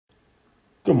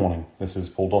Good morning, this is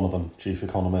Paul Donovan, Chief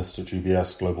Economist at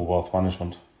UBS Global Wealth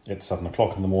Management. It's 7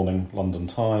 o'clock in the morning, London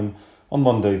time, on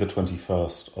Monday the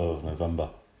 21st of November.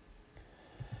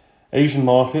 Asian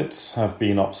markets have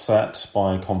been upset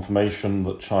by confirmation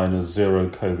that China's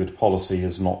zero-COVID policy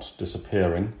is not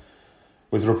disappearing,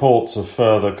 with reports of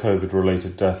further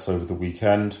COVID-related deaths over the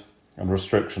weekend and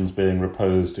restrictions being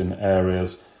reposed in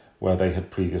areas where they had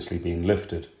previously been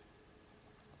lifted.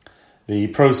 The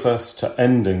process to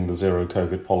ending the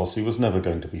zero-COVID policy was never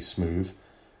going to be smooth,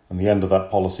 and the end of that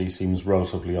policy seems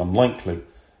relatively unlikely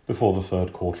before the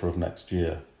third quarter of next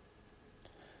year.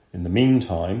 In the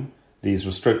meantime, these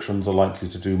restrictions are likely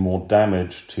to do more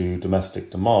damage to domestic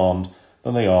demand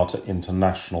than they are to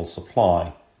international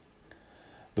supply.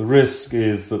 The risk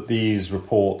is that these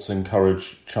reports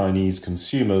encourage Chinese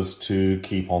consumers to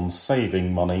keep on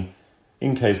saving money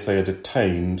in case they are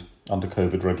detained under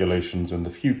COVID regulations in the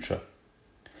future.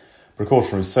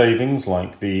 Precautionary savings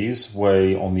like these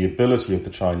weigh on the ability of the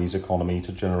Chinese economy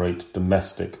to generate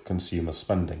domestic consumer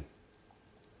spending.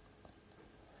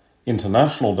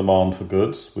 International demand for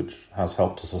goods, which has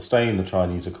helped to sustain the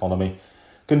Chinese economy,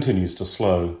 continues to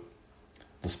slow.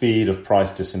 The speed of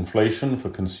price disinflation for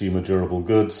consumer durable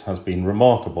goods has been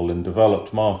remarkable in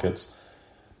developed markets.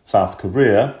 South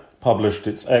Korea published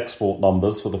its export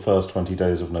numbers for the first 20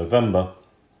 days of November,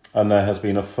 and there has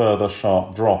been a further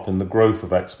sharp drop in the growth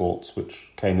of exports, which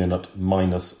came in at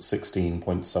minus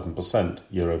 16.7%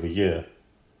 year over year.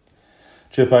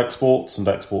 Chip exports and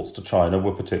exports to China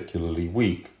were particularly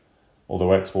weak,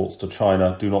 although exports to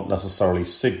China do not necessarily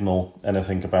signal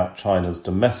anything about China's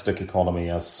domestic economy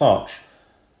as such.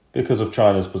 Because of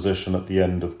China's position at the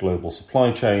end of global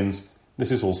supply chains, this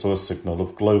is also a signal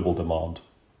of global demand.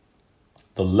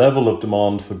 The level of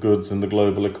demand for goods in the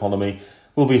global economy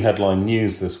will be headline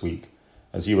news this week,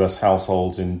 as US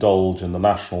households indulge in the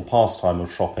national pastime of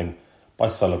shopping by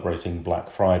celebrating Black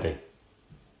Friday.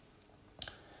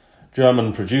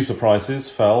 German producer prices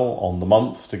fell on the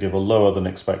month to give a lower than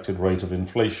expected rate of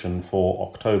inflation for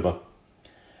October.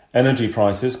 Energy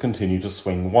prices continue to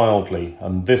swing wildly,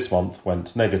 and this month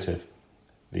went negative.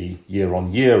 The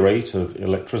year-on-year rate of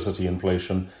electricity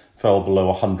inflation fell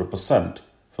below 100%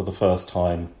 for the first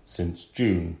time since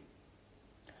June.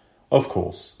 Of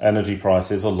course, energy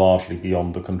prices are largely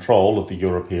beyond the control of the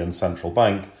European Central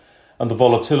Bank, and the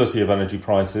volatility of energy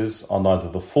prices are neither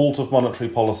the fault of monetary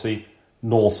policy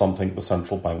nor something the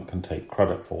central bank can take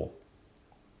credit for.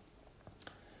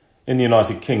 In the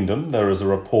United Kingdom, there is a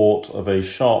report of a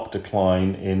sharp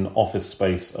decline in office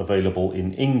space available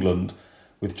in England,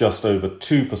 with just over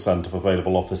 2% of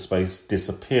available office space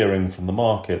disappearing from the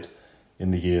market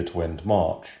in the year to end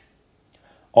March.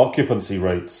 Occupancy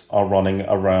rates are running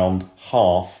around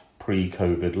half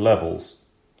pre-COVID levels.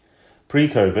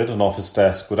 Pre-COVID, an office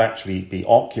desk would actually be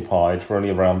occupied for only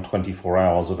around 24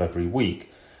 hours of every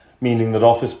week, meaning that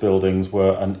office buildings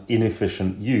were an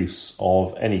inefficient use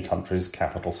of any country's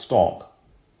capital stock.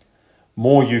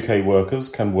 More UK workers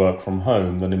can work from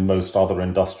home than in most other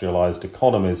industrialised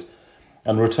economies,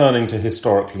 and returning to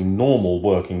historically normal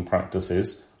working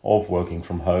practices of working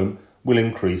from home will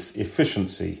increase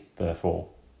efficiency, therefore.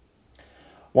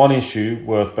 One issue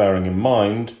worth bearing in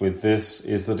mind with this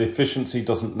is that efficiency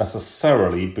doesn't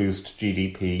necessarily boost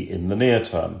GDP in the near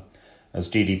term, as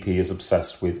GDP is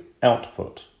obsessed with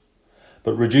output.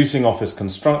 But reducing office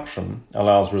construction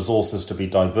allows resources to be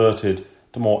diverted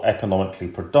to more economically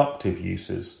productive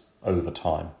uses over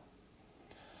time.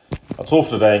 That's all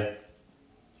for today.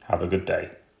 Have a good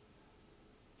day.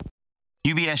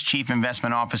 UBS Chief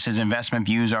Investment Office's investment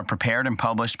views are prepared and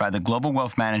published by the global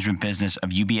wealth management business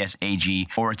of UBS AG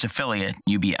or its affiliate,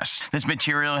 UBS. This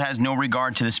material has no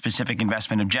regard to the specific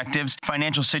investment objectives,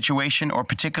 financial situation, or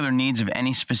particular needs of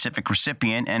any specific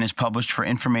recipient and is published for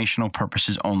informational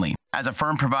purposes only. As a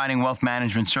firm providing wealth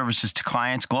management services to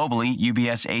clients globally,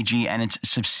 UBS AG and its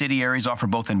subsidiaries offer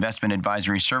both investment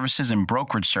advisory services and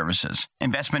brokerage services.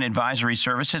 Investment advisory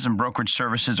services and brokerage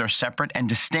services are separate and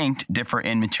distinct, differ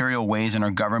in material ways, and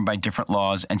are governed by different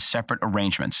laws and separate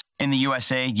arrangements. In the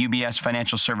USA, UBS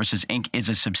Financial Services Inc. is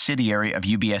a subsidiary of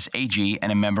UBS AG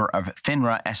and a member of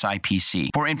FINRA SIPC.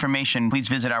 For information, please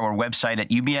visit our website at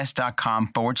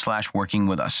ubs.com/working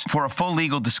with us. For a full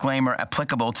legal disclaimer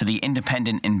applicable to the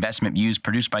independent investment views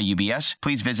produced by UBS,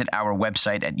 please visit our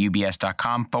website at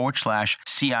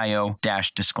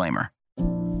ubs.com/CIO-disclaimer.